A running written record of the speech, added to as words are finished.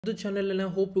The channel, and I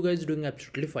hope you guys are doing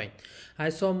absolutely fine. I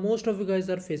saw most of you guys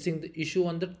are facing the issue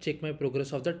on the check my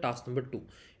progress of the task number 2.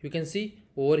 You can see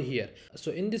over here.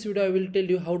 So in this video I will tell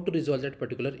you how to resolve that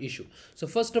particular issue. So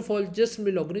first of all, just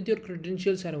log in with your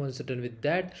credentials, and once you're done with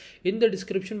that, in the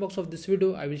description box of this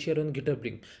video I will share on GitHub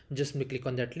link. Just click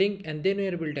on that link and then you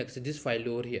are able to access this file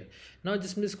over here. Now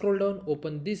just scroll down,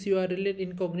 open this URL in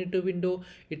incognito window.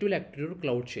 It will activate your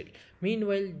cloud shell.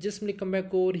 Meanwhile, just come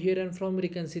back over here, and from here you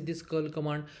can see this curl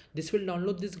command. This will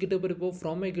download this GitHub repo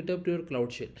from my GitHub to your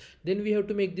cloud shell. Then we have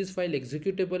to make this file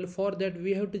executable. For that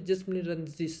we have to just run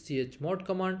this chmod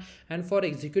command, and for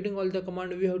executing all the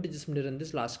command we have to just run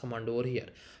this last command over here.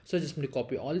 So just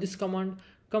copy all this command,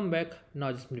 come back,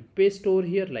 now just paste over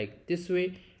here like this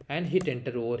way and hit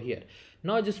enter over here.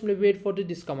 Now just wait for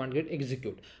this command get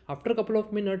execute. After a couple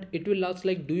of minutes it will ask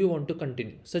like, do you want to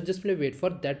continue? So just wait for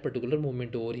that particular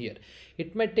moment over here.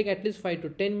 It might take at least 5 to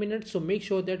 10 minutes, so make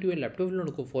sure that your laptop will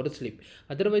not go for a sleep,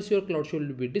 otherwise your cloud shell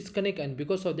will be disconnected, and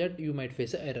because of that you might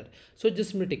face an error. So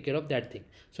just take care of that thing.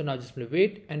 So now just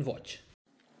wait and watch.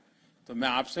 तो मैं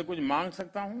आपसे कुछ मांग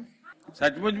सकता हूँ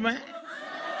सचमुच में?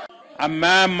 अब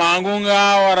मैं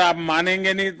मांगूंगा और आप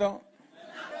मानेंगे नहीं तो?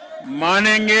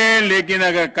 मानेंगे, लेकिन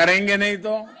अगर करेंगे नहीं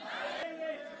तो?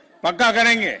 पक्का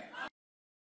करेंगे?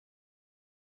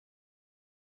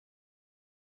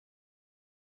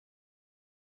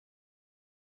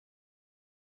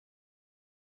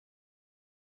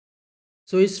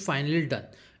 So it's finally done.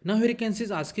 Now here you can see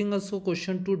is asking us a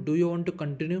question to, do you want to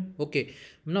continue? Okay,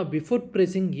 now before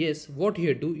pressing yes, what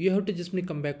here do you have to just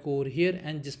come back over here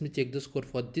and just check the score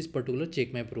for this particular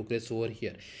check my progress over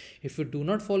here. If you do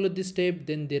not follow this step,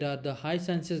 then there are the high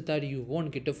chances that you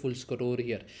won't get a full score over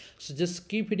here. So just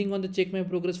keep hitting on the check my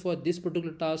progress for this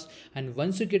particular task, and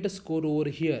once you get a score over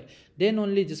here, then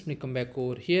only just come back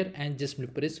over here and just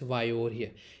press Y over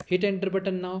here. Hit enter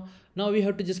button now. Now we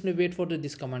have to just wait for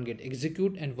this command get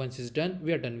execute, and once it's done,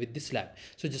 we are done with this lab.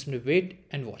 So just wait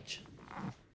and watch.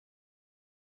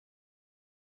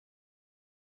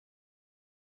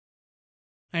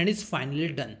 And it's finally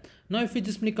done. Now if you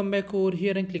just come back over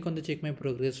here and click on the check my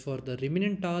progress for the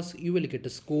remaining task, you will get a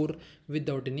score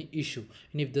without any issue.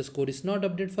 And if the score is not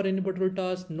updated for any particular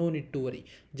task, no need to worry.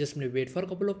 Just wait for a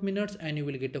couple of minutes and you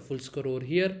will get a full score over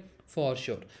here for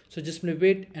sure. So just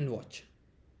wait and watch.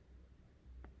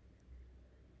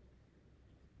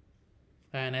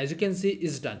 And as you can see,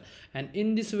 it's done. And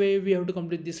in this way we have to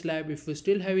complete this lab. If you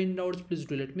still have any doubts, please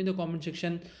do let me in the comment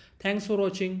section. Thanks for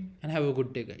watching and have a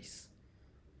good day, guys.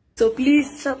 So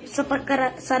please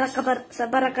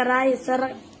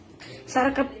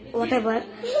whatever.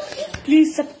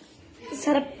 Please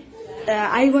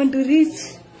I want to reach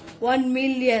 1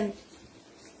 million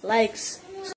likes.